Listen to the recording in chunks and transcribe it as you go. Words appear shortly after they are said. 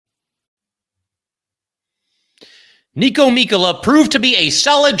Niko Mikkola proved to be a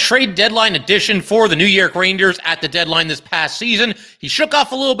solid trade deadline addition for the New York Rangers at the deadline this past season. He shook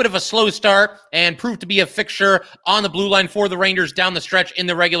off a little bit of a slow start and proved to be a fixture on the blue line for the Rangers down the stretch in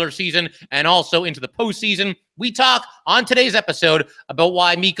the regular season and also into the postseason. We talk on today's episode about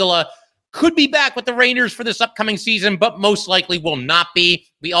why Mikkola could be back with the Rangers for this upcoming season, but most likely will not be.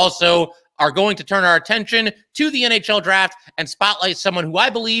 We also are going to turn our attention to the NHL Draft and spotlight someone who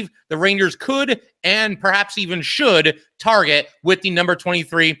I believe the Rangers could and perhaps even should target with the number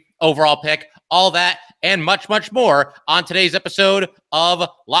 23 overall pick. All that and much, much more on today's episode of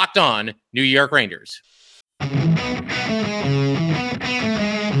Locked On New York Rangers.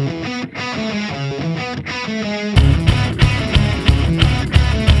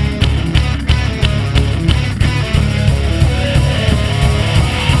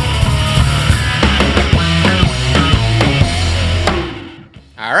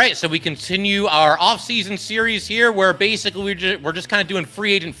 All right, so we continue our off-season series here where basically we're just kind of doing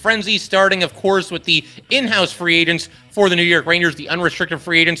free agent frenzy, starting, of course, with the in-house free agents for the New York Rangers, the unrestricted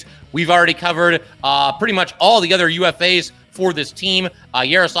free agents. We've already covered pretty much all the other UFAs for this team.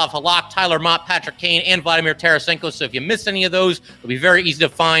 Yaroslav Halak, Tyler Mott, Patrick Kane, and Vladimir Tarasenko. So if you missed any of those, it'll be very easy to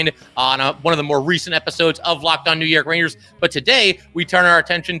find on one of the more recent episodes of Locked On New York Rangers. But today, we turn our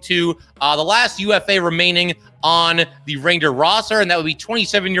attention to the last UFA remaining on the Ranger roster, and that would be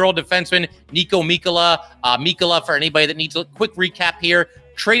 27-year-old defenseman Niko Mikkola. Mikkola, for anybody that needs a quick recap here,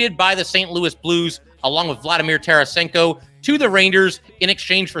 traded by the St. Louis Blues along with Vladimir Tarasenko to the Rangers in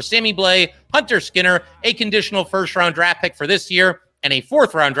exchange for Sammy Blais, Hunter Skinner, a conditional first-round draft pick for this year, and a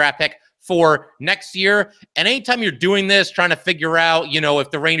fourth-round draft pick for next year. And anytime you're doing this, trying to figure out,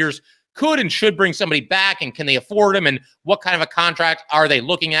 if the Rangers could and should bring somebody back and can they afford him and what kind of a contract are they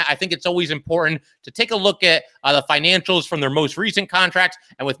looking at, I think it's always important to take a look at the financials from their most recent contracts.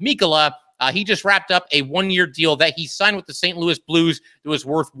 And with Mikkola, he just wrapped up a one-year deal that he signed with the St. Louis Blues that was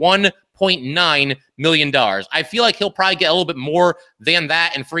worth $1.9 million. I feel like he'll probably get a little bit more than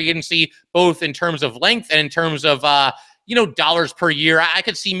that in free agency, both in terms of length and in terms of, dollars per year. I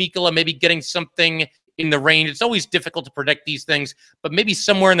could see Mikkola maybe getting something in the range. It's always difficult to predict these things, but maybe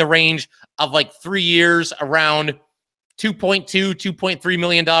somewhere in the range of like 3 years, around $2.3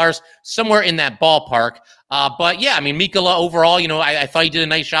 million, somewhere in that ballpark. But yeah, Mikkola overall, I thought he did a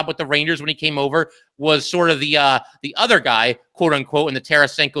nice job with the Rangers when he came over, was sort of the other guy, quote unquote, in the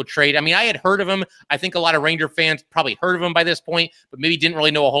Tarasenko trade. I had heard of him. I think a lot of Ranger fans probably heard of him by this point, but maybe didn't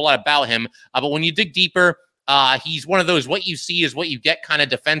really know a whole lot about him. But when you dig deeper, he's one of those what you see is what you get kind of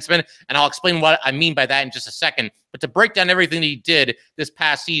defensemen, and I'll explain what I mean by that in just a second. But to break down everything that he did this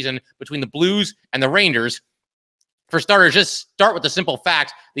past season between the Blues and the Rangers, for starters, just start with the simple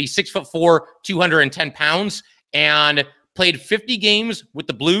fact that he's 6'4", 210 pounds, and played 50 games with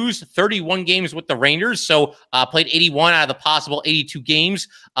the Blues, 31 games with the Rangers, so played 81 out of the possible 82 games.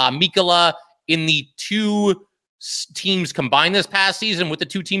 Mikkola, in the two teams combined this past season, with the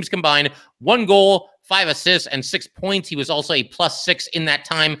two teams combined, 1 goal, 5 assists, and 6 points. He was also a +6 in that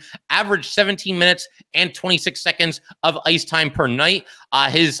time, averaged 17 minutes and 26 seconds of ice time per night.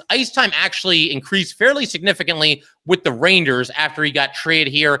 His ice time actually increased fairly significantly with the Rangers after he got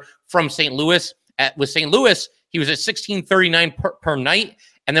traded here from St. Louis. With St. Louis, he was at 16:39 per night,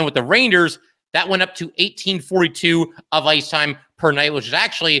 and then with the Rangers, that went up to 18:42 of ice time per night, which is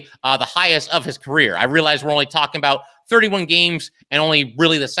actually the highest of his career. I realize we're only talking about 31 games and only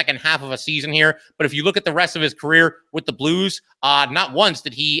really the second half of a season here. But if you look at the rest of his career with the Blues, not once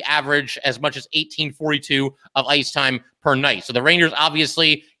did he average as much as 18:42 of ice time per night. So the Rangers,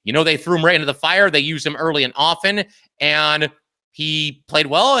 obviously, they threw him right into the fire. They used him early and often, and he played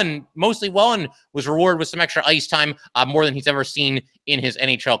well and mostly well and was rewarded with some extra ice time, more than he's ever seen in his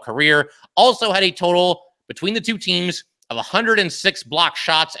NHL career. Also had a total between the two teams of 106 block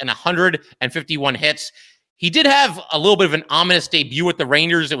shots and 151 hits. He did have a little bit of an ominous debut with the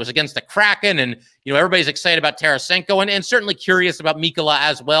Rangers. It was against the Kraken, and everybody's excited about Tarasenko and certainly curious about Mikkola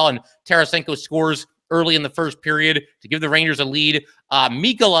as well. And Tarasenko scores early in the first period to give the Rangers a lead.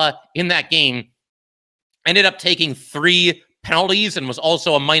 Mikkola in that game ended up taking 3 penalties and was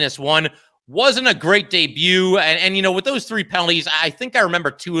also a -1. Wasn't a great debut. And with those 3 penalties, I think I remember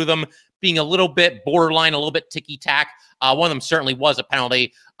 2 of them being a little bit borderline, a little bit ticky-tack. One of them certainly was a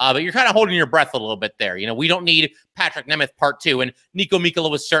penalty, but you're kind of holding your breath a little bit there. We don't need Patrick Nemeth part 2, and Niko Mikkola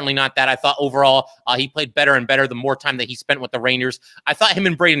was certainly not that. I thought overall he played better and better the more time that he spent with the Rangers. I thought him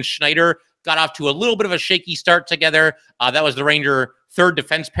and Braden Schneider got off to a little bit of a shaky start together. That was the Ranger third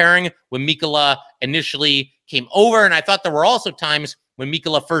defense pairing when Mikkola initially came over, and I thought there were also times when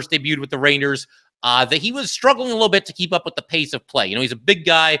Mikkola first debuted with the Rangers that he was struggling a little bit to keep up with the pace of play. He's a big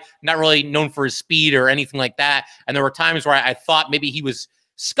guy, not really known for his speed or anything like that. And there were times where I thought maybe he was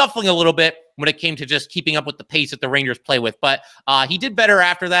scuffling a little bit when it came to just keeping up with the pace that the Rangers play with. But he did better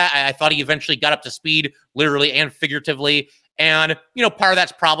after that. I thought he eventually got up to speed, literally and figuratively. And, part of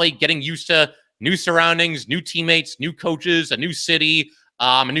that's probably getting used to new surroundings, new teammates, new coaches, a new city,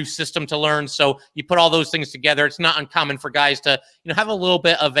 a new system to learn. So you put all those things together. It's not uncommon for guys to, have a little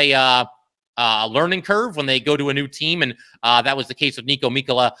bit of a learning curve when they go to a new team. And that was the case with Niko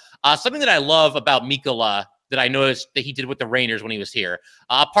Mikkola. Something that I love about Mikkola that I noticed that he did with the Rangers when he was here,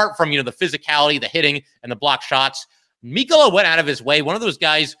 apart from, the physicality, the hitting, and the block shots, Mikkola went out of his way. One of those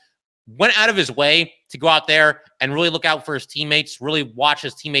guys went out of his way to go out there and really look out for his teammates, really watch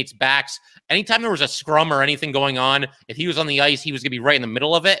his teammates' backs. Anytime there was a scrum or anything going on, if he was on the ice, he was going to be right in the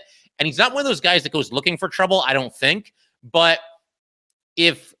middle of it. And he's not one of those guys that goes looking for trouble, I don't think. But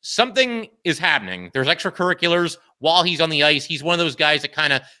if something is happening, there's extracurriculars while he's on the ice, he's one of those guys that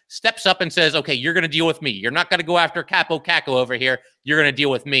kind of steps up and says, okay, you're going to deal with me. You're not going to go after Capo Caco over here. You're going to deal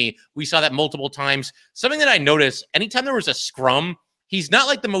with me. We saw that multiple times. Something that I noticed, anytime there was a scrum, he's not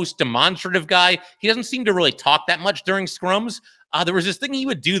like the most demonstrative guy. He doesn't seem to really talk that much during scrums. There was this thing he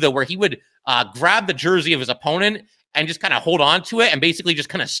would do, though, where he would grab the jersey of his opponent and just kind of hold on to it and basically just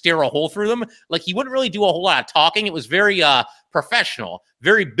kind of stare a hole through them. Like, he wouldn't really do a whole lot of talking. It was very professional,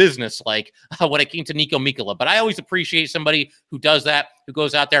 very business-like when it came to Niko Mikkola. But I always appreciate somebody who does that, who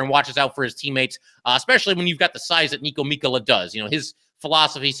goes out there and watches out for his teammates, especially when you've got the size that Niko Mikkola does. His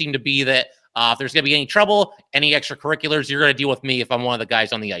philosophy seemed to be that if there's going to be any trouble, any extracurriculars, you're going to deal with me if I'm one of the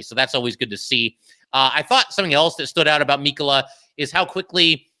guys on the ice. So that's always good to see. I thought something else that stood out about Mikkola is how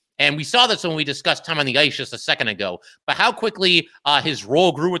quickly, and we saw this when we discussed time on the ice just a second ago, but how quickly his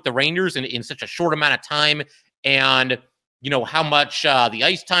role grew with the Rangers in such a short amount of time, and, how much the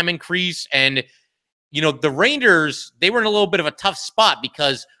ice time increased. And, the Rangers, they were in a little bit of a tough spot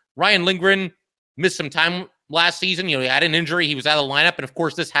because Ryan Lindgren missed some time last season. He had an injury. He was out of the lineup. And of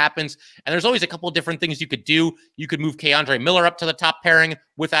course, this happens. And there's always a couple of different things you could do. You could move K'Andre Miller up to the top pairing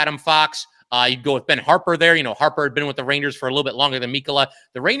with Adam Fox. You'd go with Ben Harper there. Harper had been with the Rangers for a little bit longer than Mikkola.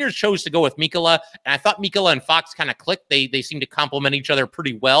 The Rangers chose to go with Mikkola. And I thought Mikkola and Fox kind of clicked. They seemed to complement each other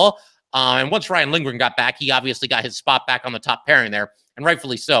pretty well. And once Ryan Lindgren got back, he obviously got his spot back on the top pairing there, and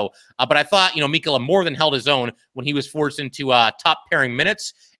rightfully so. But I thought, Mikkola more than held his own when he was forced into top pairing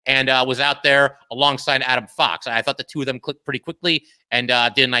minutes and was out there alongside Adam Fox. I thought the two of them clicked pretty quickly and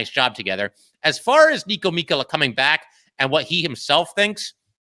did a nice job together. As far as Niko Mikkola coming back and what he himself thinks,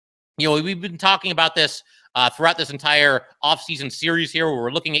 we've been talking about this throughout this entire offseason series here where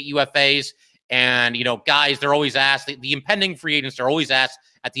we're looking at UFAs. And, guys, they're always asked, the impending free agents are always asked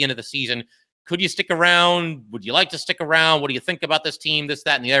at the end of the season, could you stick around? Would you like to stick around? What do you think about this team, this,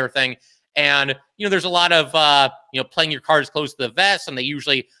 that, and the other thing? And, there's a lot of, playing your cards close to the vest, and they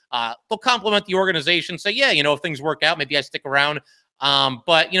usually, they'll compliment the organization, say, yeah, if things work out, maybe I stick around.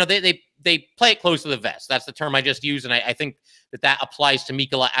 But, they play it close to the vest. That's the term I just used, and I think that applies to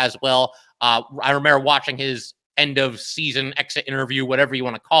Mikkola as well. I remember watching his end of season exit interview, whatever you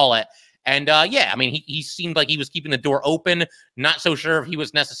want to call it. And he seemed like he was keeping the door open. Not so sure if he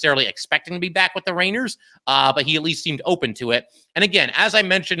was necessarily expecting to be back with the Rangers, but he at least seemed open to it. And again, as I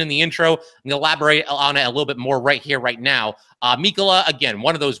mentioned in the intro, I'm going to elaborate on it a little bit more right here, right now. Mikkola, again,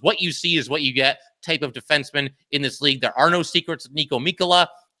 one of those what you see is what you get type of defenseman in this league. There are no secrets with Niko Mikkola.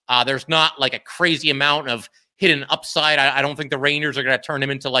 There's not like a crazy amount of hidden upside. I don't think the Rangers are going to turn him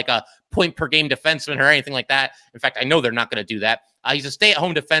into like a point per game defenseman or anything like that. In fact, I know they're not going to do that. He's a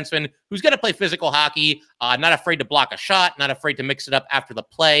stay-at-home defenseman who's going to play physical hockey, not afraid to block a shot, not afraid to mix it up after the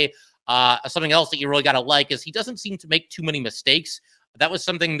play. Something else that you really got to like is he doesn't seem to make too many mistakes. That was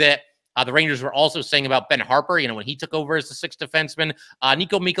something that the Rangers were also saying about Ben Harper, when he took over as the sixth defenseman.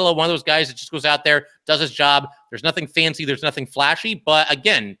 Niko Mikkola, one of those guys that just goes out there, does his job. There's nothing fancy. There's nothing flashy. But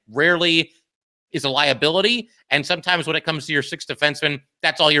again, rarely is a liability. And sometimes when it comes to your sixth defenseman,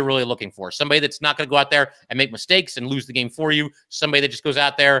 that's all you're really looking for. Somebody that's not going to go out there and make mistakes and lose the game for you. Somebody that just goes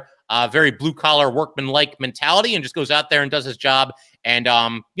out there, very blue-collar, workman-like mentality, and just goes out there and does his job. And,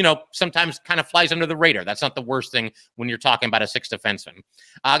 sometimes kind of flies under the radar. That's not the worst thing when you're talking about a sixth defenseman.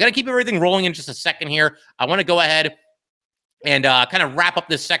 I'm going to keep everything rolling in just a second here. I want to go ahead and kind of wrap up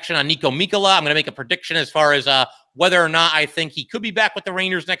this section on Niko Mikkola. I'm going to make a prediction as far as whether or not I think he could be back with the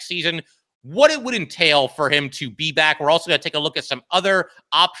Rangers next season, what it would entail for him to be back. We're also going to take a look at some other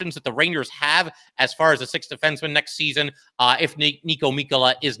options that the Rangers have as far as a sixth defenseman next season if Niko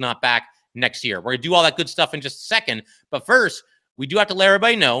Mikkola is not back next year. We're going to do all that good stuff in just a second. But first, we do have to let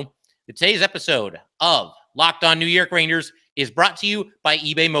everybody know that today's episode of Locked On New York Rangers is brought to you by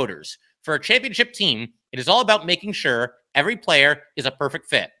eBay Motors. For a championship team, it is all about making sure every player is a perfect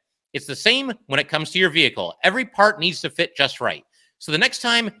fit. It's the same when it comes to your vehicle. Every part needs to fit just right. So the next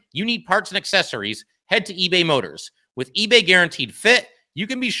time you need parts and accessories, head to eBay Motors. With eBay Guaranteed Fit, you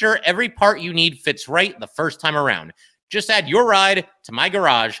can be sure every part you need fits right the first time around. Just add your ride to My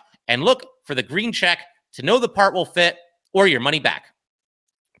Garage and look for the green check to know the part will fit or your money back.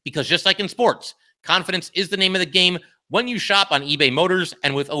 Because just like in sports, confidence is the name of the game when you shop on eBay Motors,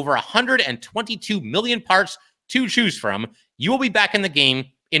 and with over 122 million parts to choose from, you will be back in the game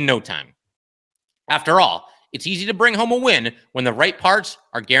in no time. After all, it's easy to bring home a win when the right parts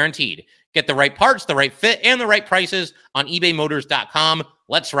are guaranteed. Get the right parts, the right fit, and the right prices on ebaymotors.com.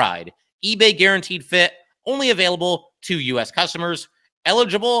 Let's ride. eBay Guaranteed Fit, only available to U.S. customers.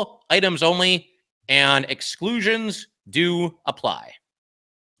 Eligible items only, and exclusions do apply.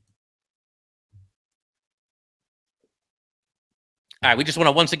 All right, we just want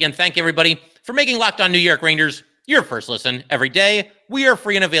to once again thank everybody for making Locked On New York Rangers your first listen every day. We are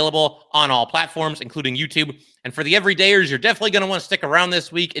free and available on all platforms, including YouTube. And for the everydayers, you're definitely going to want to stick around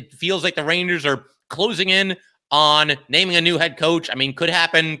this week. It feels like the Rangers are closing in on naming a new head coach. I mean, could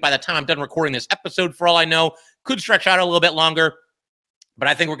happen by the time I'm done recording this episode, for all I know. Could stretch out a little bit longer. But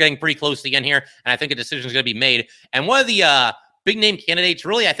I think we're getting pretty close to the end here, and I think a decision is going to be made. And one of the big-name candidates,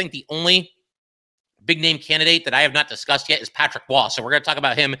 really, I think the only big-name candidate that I have not discussed yet is Patrick Waugh. So we're going to talk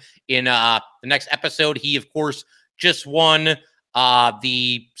about him in the next episode. He, of course, just won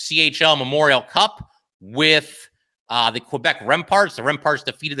the CHL Memorial Cup with the Quebec Remparts. The Remparts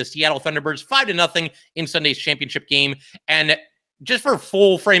defeated the Seattle Thunderbirds 5-0 in Sunday's championship game. And just for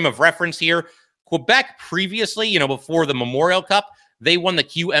full frame of reference here, Quebec previously, before the Memorial Cup, they won the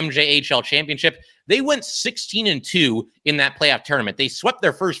QMJHL championship. They went 16-2 in that playoff tournament. They swept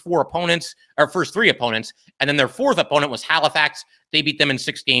their first three opponents, and then their fourth opponent was Halifax. They beat them in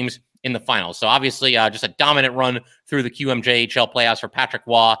 6 games in the finals. So obviously just a dominant run through the QMJHL playoffs for Patrick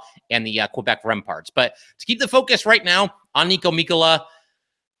Waugh and the Quebec Remparts. But to keep the focus right now on Niko Mikkola,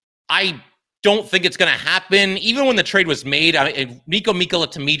 I don't think it's going to happen. Even when the trade was made, Niko Mikkola,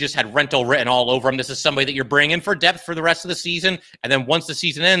 to me, just had rental written all over him. This is somebody that you're bringing in for depth for the rest of the season. And then once the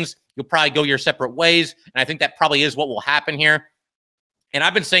season ends, you'll probably go your separate ways. And I think that probably is what will happen here. And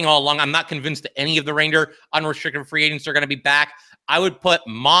I've been saying all along, I'm not convinced that any of the Ranger unrestricted free agents are going to be back. I would put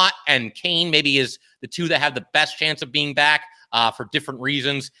Mott and Kane maybe as the two that have the best chance of being back for different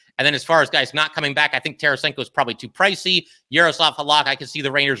reasons. And then as far as guys not coming back, I think Tarasenko is probably too pricey. Yaroslav Halak, I can see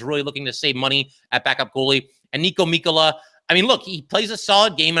the Rangers really looking to save money at backup goalie. And Niko Mikkola, I mean, look, he plays a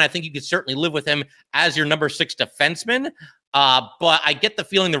solid game, and I think you could certainly live with him as your number 6 defenseman. But I get the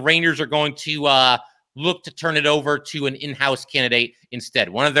feeling the Rangers are going to look to turn it over to an in-house candidate instead.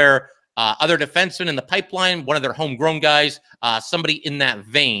 One of their other defensemen in the pipeline, one of their homegrown guys, somebody in that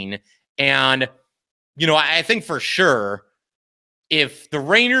vein. And, I think for sure, if the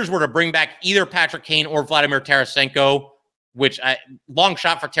Rangers were to bring back either Patrick Kane or Vladimir Tarasenko, which long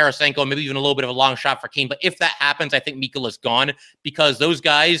shot for Tarasenko, maybe even a little bit of a long shot for Kane. But if that happens, I think Mikkola's gone, because those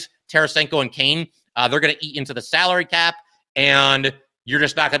guys, Tarasenko and Kane, they're going to eat into the salary cap, and you're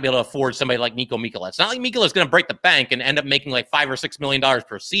just not going to be able to afford somebody like Niko Mikkola. It's not like Mikkola's going to break the bank and end up making like $5 or $6 million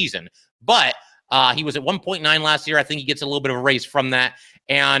per season, but he was at 1.9 last year. I think he gets a little bit of a raise from that.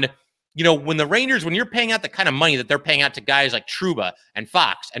 And when the Rangers, when you're paying out the kind of money that they're paying out to guys like Trouba and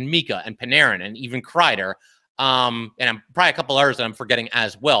Fox and Mika and Panarin and even Kreider, and I'm probably a couple others that I'm forgetting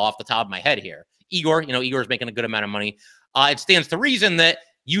as well off the top of my head here. Igor's making a good amount of money. It stands to reason that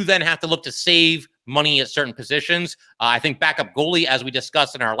you then have to look to save money at certain positions. I think backup goalie, as we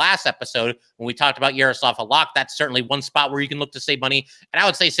discussed in our last episode, when we talked about Yaroslav Halak, that's certainly one spot where you can look to save money. And I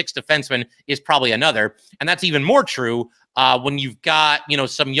would say 6 defensemen is probably another. And that's even more true when you've got,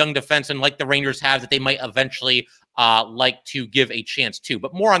 some young defensemen like the Rangers have that they might eventually like to give a chance to.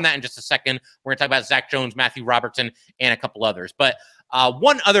 But more on that in just a second. We're going to talk about Zach Jones, Matthew Robertson, and a couple others. But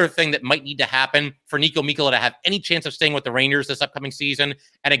one other thing that might need to happen for Niko Mikkola to have any chance of staying with the Rangers this upcoming season,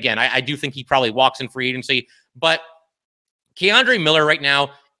 and again, I do think he probably walks in free agency, but K'Andre Miller right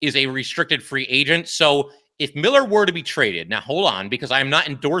now is a restricted free agent. So if Miller were to be traded, now hold on, because I'm not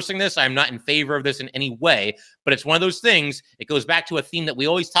endorsing this. I'm not in favor of this in any way, but it's one of those things. It goes back to a theme that we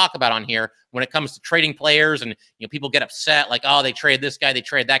always talk about on here when it comes to trading players, and people get upset like, oh, they traded this guy, they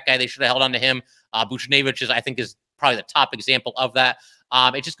traded that guy, they should have held on to him. Buchnevich I think is probably the top example of that.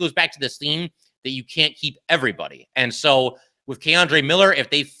 It just goes back to this theme that you can't keep everybody. And so with K'Andre Miller, if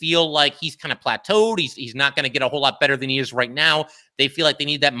they feel like he's kind of plateaued, he's not going to get a whole lot better than he is right now, they feel like they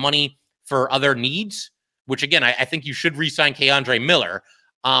need that money for other needs, which again, I think you should re-sign K'Andre Miller.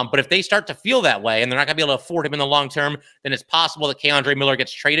 But if they start to feel that way and they're not going to be able to afford him in the long term, then it's possible that Keandre Miller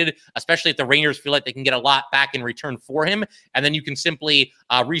gets traded, especially if the Rangers feel like they can get a lot back in return for him. And then you can simply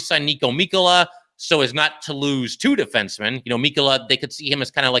re-sign Niko Mikkola so as not to lose two defensemen. Mikkola, they could see him as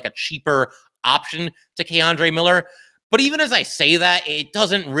kind of like a cheaper option to Keandre Miller. But even as I say that, it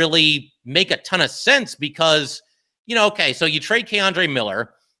doesn't really make a ton of sense because, okay, so you trade Keandre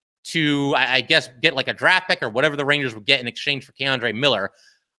Miller to, I guess, get like a draft pick or whatever the Rangers would get in exchange for Keandre Miller.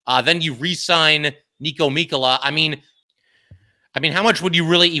 Then you re-sign Niko Mikkola. I mean, how much would you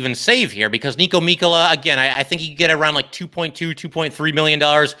really even save here? Because Niko Mikkola, again, I think he could get around like $2.2, $2.3 million.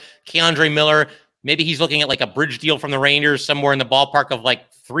 Keandre Miller, maybe he's looking at like a bridge deal from the Rangers somewhere in the ballpark of like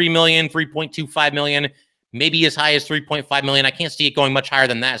 $3 million, $3.25 million, maybe as high as $3.5 million. I can't see it going much higher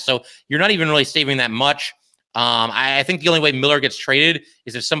than that. So you're not even really saving that much. I think the only way Miller gets traded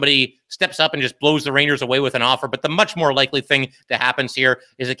is if somebody steps up and just blows the Rangers away with an offer. But the much more likely thing that happens here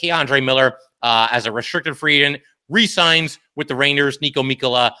is that Keandre Miller, as a restricted free agent, re-signs with the Rangers. Niko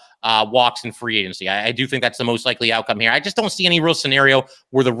Mikkola walks in free agency. I do think that's the most likely outcome here. I just don't see any real scenario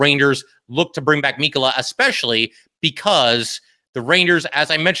where the Rangers look to bring back Mikkola, especially because the Rangers,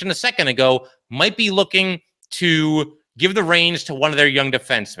 as I mentioned a second ago, might be looking to give the reins to one of their young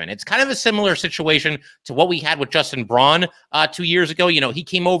defensemen. It's kind of a similar situation to what we had with Justin Braun 2 years ago. He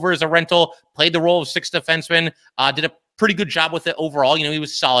came over as a rental, played the role of sixth defenseman, did a pretty good job with it overall. He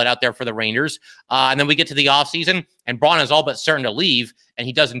was solid out there for the Rangers. And then we get to the offseason, and Braun is all but certain to leave, and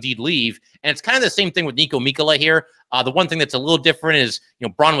he does indeed leave. And it's kind of the same thing with Niko Mikkola here. The one thing that's a little different is,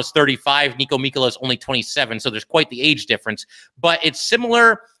 Braun was 35, Niko Mikkola is only 27, so there's quite the age difference. But it's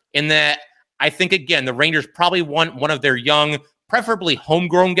similar in that I think, again, the Rangers probably want one of their young, preferably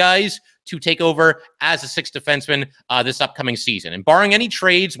homegrown guys to take over as a sixth defenseman this upcoming season. And barring any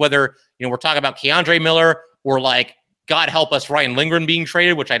trades, whether, we're talking about Keandre Miller or like, God help us, Ryan Lindgren being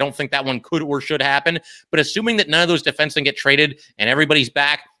traded, which I don't think that one could or should happen. But assuming that none of those defensemen get traded and everybody's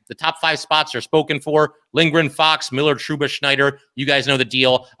back, the top five spots are spoken for. Lindgren, Fox, Miller, Trouba, Schneider. You guys know the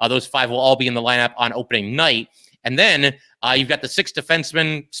deal. Those five will all be in the lineup on opening night. And then you've got the sixth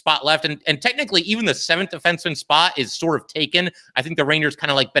defenseman spot left. And technically, even the seventh defenseman spot is sort of taken. I think the Rangers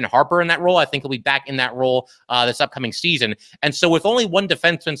kind of like Ben Harper in that role. I think he'll be back in that role this upcoming season. And so with only one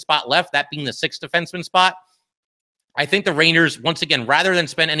defenseman spot left, that being the sixth defenseman spot, I think the Rangers, once again, rather than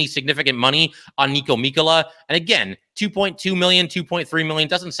spend any significant money on Niko Mikkola, and again, $2.2 million, $2.3 million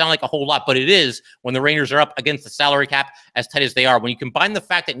doesn't sound like a whole lot, but it is when the Rangers are up against the salary cap as tight as they are. When you combine the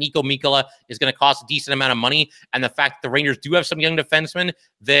fact that Niko Mikkola is going to cost a decent amount of money and the fact that the Rangers do have some young defensemen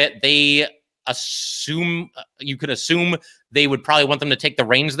that they you could assume they would probably want them to take the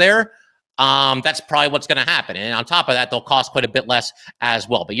reins there. That's probably what's going to happen. And on top of that, they'll cost quite a bit less as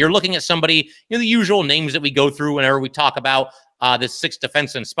well. But you're looking at somebody, the usual names that we go through whenever we talk about this sixth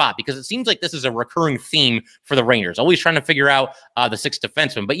defenseman spot, because it seems like this is a recurring theme for the Rangers, always trying to figure out the sixth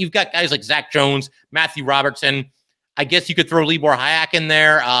defenseman. But you've got guys like Zach Jones, Matthew Robertson. I guess you could throw Libor Hayek in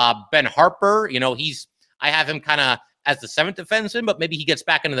there. Ben Harper, I have him kind of as the seventh defenseman, but maybe he gets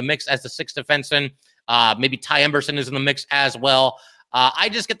back into the mix as the sixth defenseman. Maybe Ty Emberson is in the mix as well. I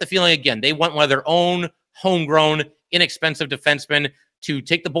just get the feeling, again, they want one of their own homegrown, inexpensive defensemen to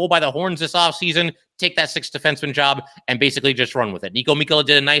take the bull by the horns this offseason, take that sixth defenseman job, and basically just run with it. Niko Mikkola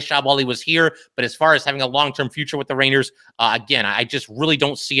did a nice job while he was here, but as far as having a long-term future with the Rangers, again, I just really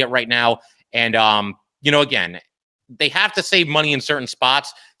don't see it right now. And, again, they have to save money in certain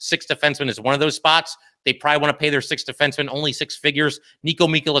spots. Sixth defenseman is one of those spots. They probably want to pay their sixth defenseman only six figures. Niko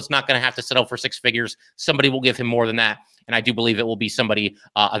Mikkola is not going to have to settle for six figures. Somebody will give him more than that. And I do believe it will be somebody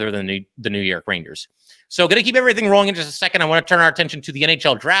other than the New York Rangers. So going to keep everything rolling in just a second. I want to turn our attention to the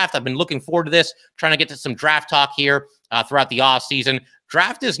NHL Draft. I've been looking forward to this, trying to get to some draft talk here throughout the offseason.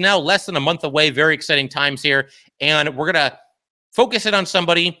 Draft is now less than a month away. Very exciting times here. And we're going to focus it on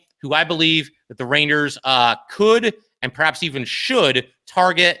somebody who I believe that the Rangers could and perhaps even should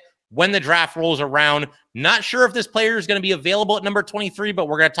target when the draft rolls around. Not sure if this player is going to be available at number 23, but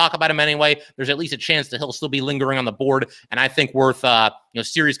we're going to talk about him anyway. There's at least a chance that he'll still be lingering on the board, and I think worth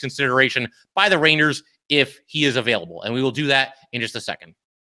serious consideration by the Rangers if he is available. And we will do that in just a second.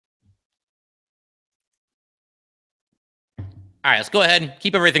 All right, let's go ahead and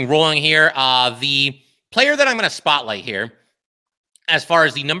keep everything rolling here. The player that I'm going to spotlight here, as far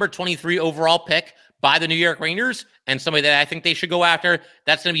as the number 23 overall pick by the New York Rangers, and somebody that I think they should go after,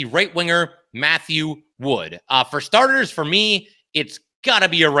 that's going to be right winger Matthew Wood. For starters, for me, it's got to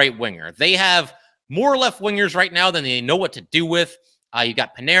be a right winger. They have more left wingers right now than they know what to do with. You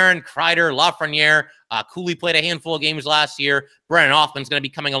got Panarin, Kreider, Lafreniere. Cooley played a handful of games last year. Brennan Othmann's going to be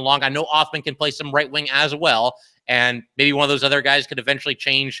coming along. I know Othmann can play some right wing as well, and maybe one of those other guys could eventually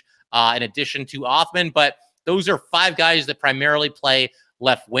change in addition to Othmann, but those are 5 guys that primarily play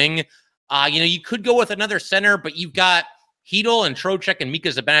left wing. You could go with another center, but you've got Hedl and Trocheck and Mika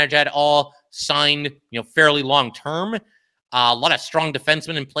Zibanejad all signed, fairly long term. A lot of strong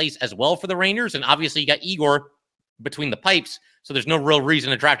defensemen in place as well for the Rangers, and obviously you got Igor between the pipes, so there's no real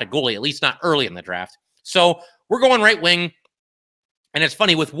reason to draft a goalie, at least not early in the draft. So we're going right wing, and it's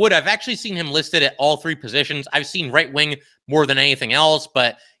funny, with Wood, I've actually seen him listed at all 3 positions. I've seen right wing more than anything else,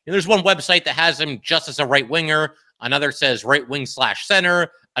 but there's one website that has him just as a right winger, another says right wing /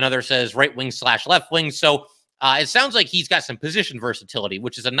 center, another says right wing / left wing, so it sounds like he's got some position versatility,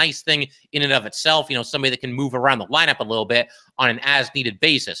 which is a nice thing in and of itself, somebody that can move around the lineup a little bit on an as-needed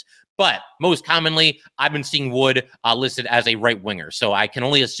basis. But most commonly, I've been seeing Wood listed as a right winger, so I can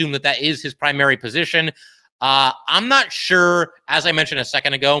only assume that is his primary position. I'm not sure, as I mentioned a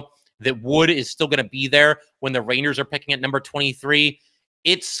second ago, that Wood is still going to be there when the Rangers are picking at number 23.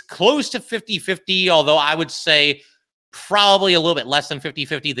 It's close to 50-50, although I would say probably a little bit less than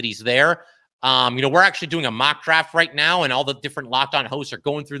 50-50 that he's there. We're actually doing a mock draft right now, and all the different Locked On hosts are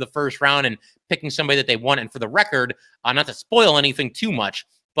going through the first round and picking somebody that they want. And for the record, not to spoil anything too much,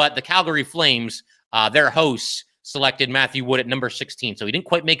 but the Calgary Flames, their hosts, selected Matthew Wood at number 16. So he didn't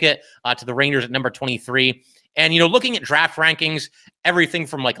quite make it to the Rangers at number 23. And, looking at draft rankings, everything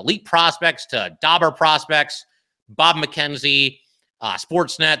from like elite prospects to dauber prospects, Bob McKenzie,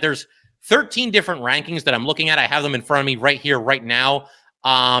 Sportsnet, there's 13 different rankings that I'm looking at. I have them in front of me right here, right now.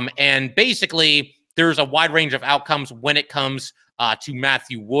 And basically, there's a wide range of outcomes when it comes to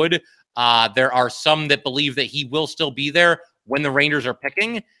Matthew Wood. There are some that believe that he will still be there when the Rangers are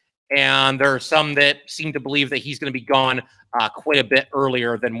picking, and there are some that seem to believe that he's going to be gone quite a bit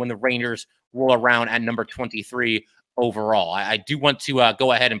earlier than when the Rangers roll around at number 23 overall. I do want to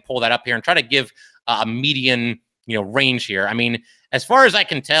go ahead and pull that up here and try to give a median range here. I mean, as far as I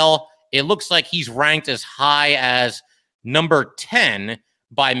can tell, it looks like he's ranked as high as number 10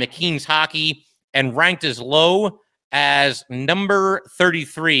 by McKean's Hockey and ranked as low as number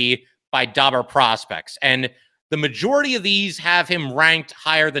 33 by Dauber Prospects. And the majority of these have him ranked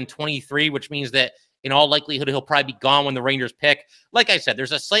higher than 23, which means that in all likelihood, he'll probably be gone when the Rangers pick. Like I said,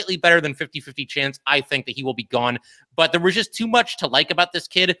 there's a slightly better than 50-50 chance, I think, that he will be gone. But there was just too much to like about this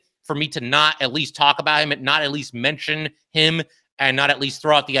kid for me to not at least talk about him and not at least mention him and not at least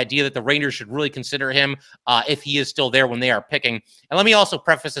throw out the idea that the Rangers should really consider him if he is still there when they are picking. And let me also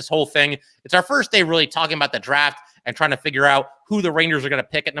preface this whole thing. It's our first day really talking about the draft and trying to figure out who the Rangers are going to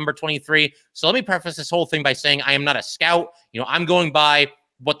pick at number 23. So let me preface this whole thing by saying I am not a scout. I'm going by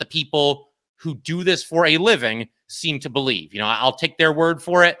what the people who do this for a living seem to believe. I'll take their word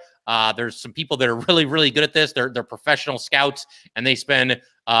for it. There's some people that are really, really good at this. They're professional scouts, and they spend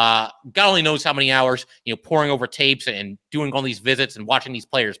God only knows how many hours, poring over tapes and doing all these visits and watching these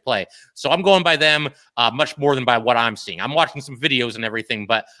players play. So I'm going by them much more than by what I'm seeing. I'm watching some videos and everything,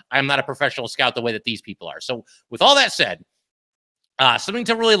 but I'm not a professional scout the way that these people are. So with all that said, something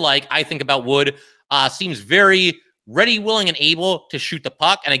to really like, I think, about Wood, seems very ready, willing, and able to shoot the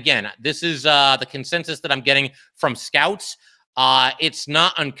puck. And again, this is the consensus that I'm getting from scouts. It's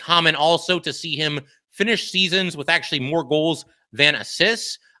not uncommon also to see him finish seasons with actually more goals than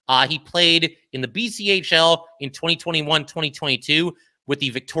assists. He played in the BCHL in 2021-2022 with the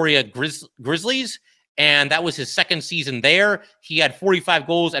Victoria Grizzlies, and that was his second season there. He had 45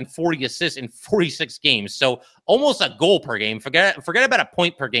 goals and 40 assists in 46 games, so almost a goal per game. Forget about a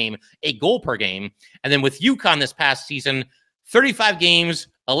point per game, a goal per game. And then with UConn this past season, 35 games,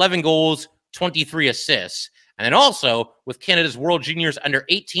 11 goals, 23 assists. And then also with Canada's World Juniors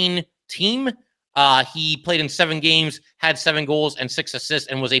Under-18 team, he played in 7 games, had 7 goals and 6 assists,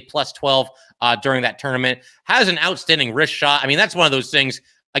 and was a plus 12 during that tournament. Has an outstanding wrist shot. I mean, that's one of those things.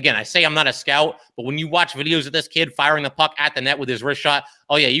 Again, I say I'm not a scout, but when you watch videos of this kid firing the puck at the net with his wrist shot,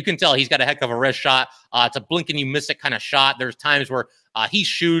 oh yeah, you can tell he's got a heck of a wrist shot. It's a blink and you miss it kind of shot. There's times where he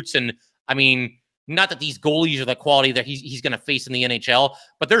shoots, and I mean, not that these goalies are the quality that he's going to face in the NHL,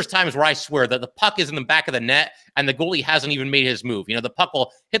 but there's times where I swear that the puck is in the back of the net and the goalie hasn't even made his move. The puck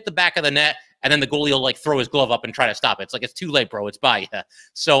will hit the back of the net and then the goalie will like throw his glove up and try to stop it. It's like, it's too late, bro. It's by you.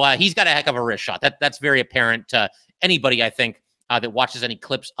 So he's got a heck of a wrist shot. That's very apparent to anybody, I think, that watches any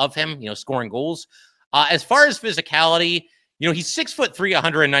clips of him, scoring goals. As far as physicality, he's 6'3",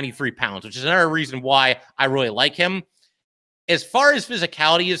 193 pounds, which is another reason why I really like him. As far as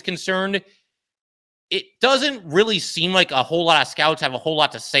physicality is concerned, it doesn't really seem like a whole lot of scouts have a whole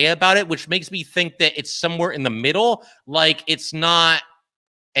lot to say about it, which makes me think that it's somewhere in the middle. Like, it's not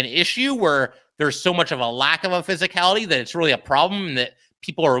an issue where there's so much of a lack of a physicality that it's really a problem, and that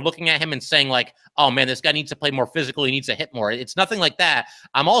people are looking at him and saying like, oh man, this guy needs to play more physical. He needs to hit more. It's nothing like that.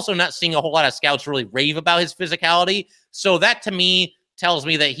 I'm also not seeing a whole lot of scouts really rave about his physicality. So that to me tells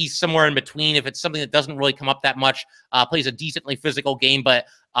me that he's somewhere in between. If it's something that doesn't really come up that much, plays a decently physical game, but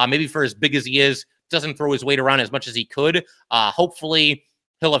maybe for as big as he is, doesn't throw his weight around as much as he could. Hopefully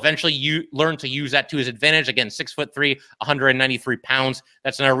he'll eventually learn to use that to his advantage. Again, 6'3", 193 pounds.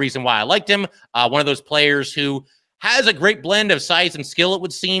 That's another reason why I liked him. One of those players who has a great blend of size and skill, it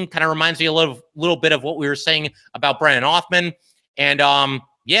would seem. Kind of reminds me a little bit of what we were saying about Brennan Othmann. And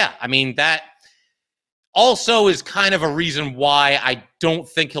yeah, I mean, that also is kind of a reason why I don't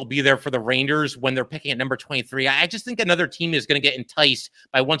think he'll be there for the Rangers when they're picking at number 23. I just think another team is going to get enticed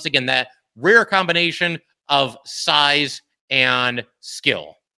by, once again, that rare combination of size and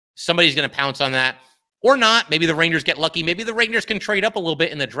skill. Somebody's going to pounce on that. Or not. Maybe the Rangers get lucky. Maybe the Rangers can trade up a little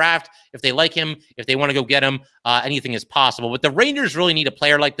bit in the draft if they like him, if they want to go get him. Anything is possible. But the Rangers really need a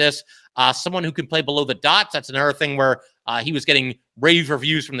player like this, someone who can play below the dots. That's another thing where he was getting rave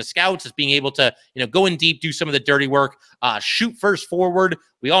reviews from the scouts, is being able to, go in deep, do some of the dirty work, shoot first forward.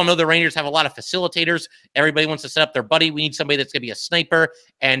 We all know the Rangers have a lot of facilitators. Everybody wants to set up their buddy. We need somebody that's going to be a sniper,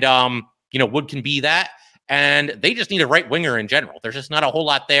 and Wood can be that. And they just need a right winger in general. There's just not a whole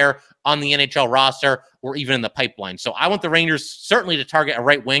lot there on the NHL roster or even in the pipeline. So I want the Rangers certainly to target a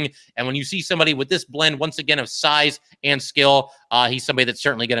right wing. And when you see somebody with this blend, once again, of size and skill, he's somebody that's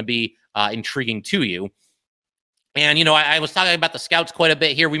certainly going to be intriguing to you. And, I was talking about the scouts quite a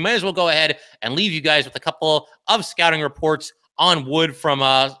bit here. We might as well go ahead and leave you guys with a couple of scouting reports on Wood from,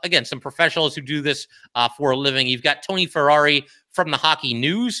 again, some professionals who do this for a living. You've got Tony Ferrari from the Hockey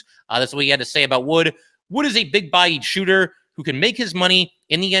News. That's what he had to say about Wood. Wood is a big-bodied shooter who can make his money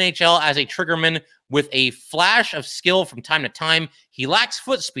in the NHL as a triggerman with a flash of skill from time to time. He lacks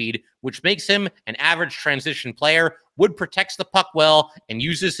foot speed, which makes him an average transition player. Wood protects the puck well and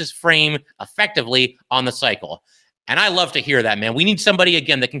uses his frame effectively on the cycle. And I love to hear that, man. We need somebody,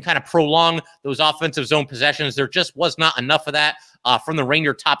 again, that can kind of prolong those offensive zone possessions. There just was not enough of that from the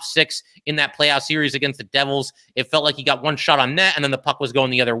Ranger top six in that playoff series against the Devils. It felt like he got one shot on net, and then the puck was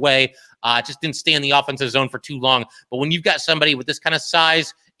going the other way. Just didn't stay in the offensive zone for too long. But when you've got somebody with this kind of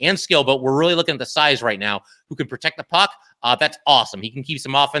size and skill, but we're really looking at the size right now, who can protect the puck, that's awesome. He can keep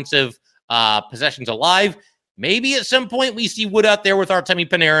some offensive possessions alive. Maybe at some point we see Wood out there with Artemi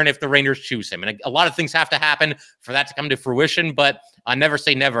Panarin if the Rangers choose him. And a lot of things have to happen for that to come to fruition, but never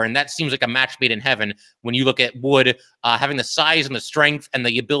say never. And that seems like a match made in heaven when you look at Wood having the size and the strength and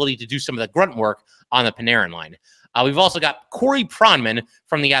the ability to do some of the grunt work on the Panarin line. We've also got Corey Pronman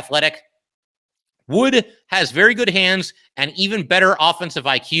from The Athletic. Wood has very good hands and even better offensive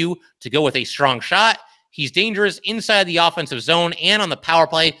IQ to go with a strong shot. He's dangerous inside the offensive zone and on the power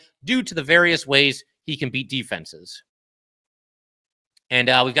play due to the various ways he can beat defenses. And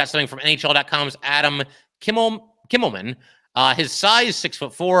we've got something from NHL.com's Adam Kimmelman. His size,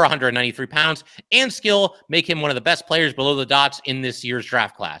 6'4", 193 pounds, and skill make him one of the best players below the dots in this year's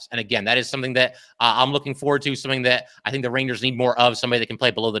draft class. And again, that is something that I'm looking forward to, something that I think the Rangers need more of, somebody that can play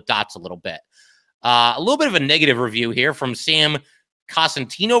below the dots a little bit. A little bit of a negative review here from Sam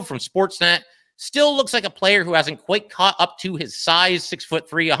Cosentino from Sportsnet. Still looks like a player who hasn't quite caught up to his size,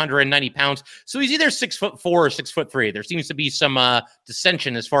 6'3", 190 pounds. So he's either 6'4" or 6'3". There seems to be some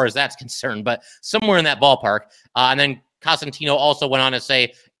dissension as far as that's concerned, but somewhere in that ballpark. And then Cosentino also went on to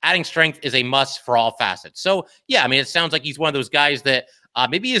say, adding strength is a must for all facets. So yeah, I mean, it sounds like he's one of those guys that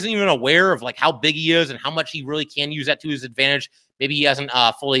maybe isn't even aware of like how big he is and how much he really can use that to his advantage. Maybe he hasn't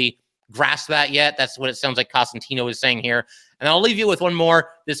fully grasped that yet. That's what it sounds like Cosentino is saying here. And I'll leave you with one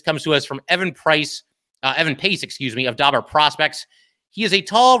more. This comes to us from Evan Pace, of Dauber Prospects. He is a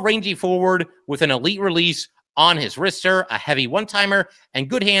tall, rangy forward with an elite release on his wrister, a heavy one-timer, and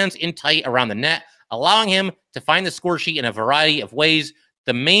good hands in tight around the net, allowing him to find the score sheet in a variety of ways.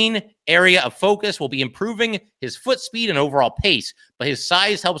 The main area of focus will be improving his foot speed and overall pace, but his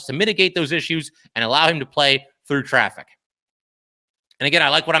size helps to mitigate those issues and allow him to play through traffic. And again, I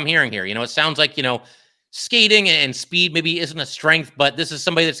like what I'm hearing here. It sounds like, skating and speed maybe isn't a strength, but this is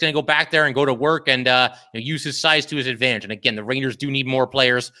somebody that's going to go back there and go to work and use his size to his advantage. And again, the Rangers do need more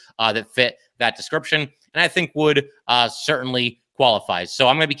players that fit that description. And I think Wood certainly qualifies. So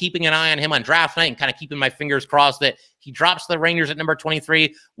I'm going to be keeping an eye on him on draft night and kind of keeping my fingers crossed that he drops the Rangers at number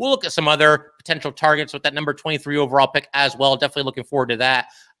 23. We'll look at some other potential targets with that number 23 overall pick as well. Definitely looking forward to that.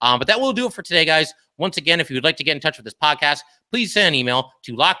 But that will do it for today, guys. Once again, if you would like to get in touch with this podcast, please send an email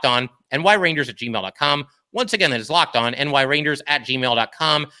to nyrangers@gmail.com. Once again, that is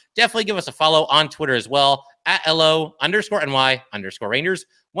lockedonnyrangers@gmail.com. Definitely give us a follow on Twitter as well, at @LO_NY_Rangers.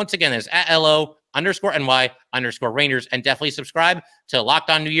 Once again, that is at @LO_NY_Rangers. And definitely subscribe to Locked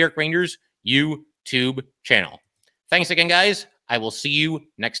On New York Rangers YouTube channel. Thanks again, guys. I will see you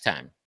next time.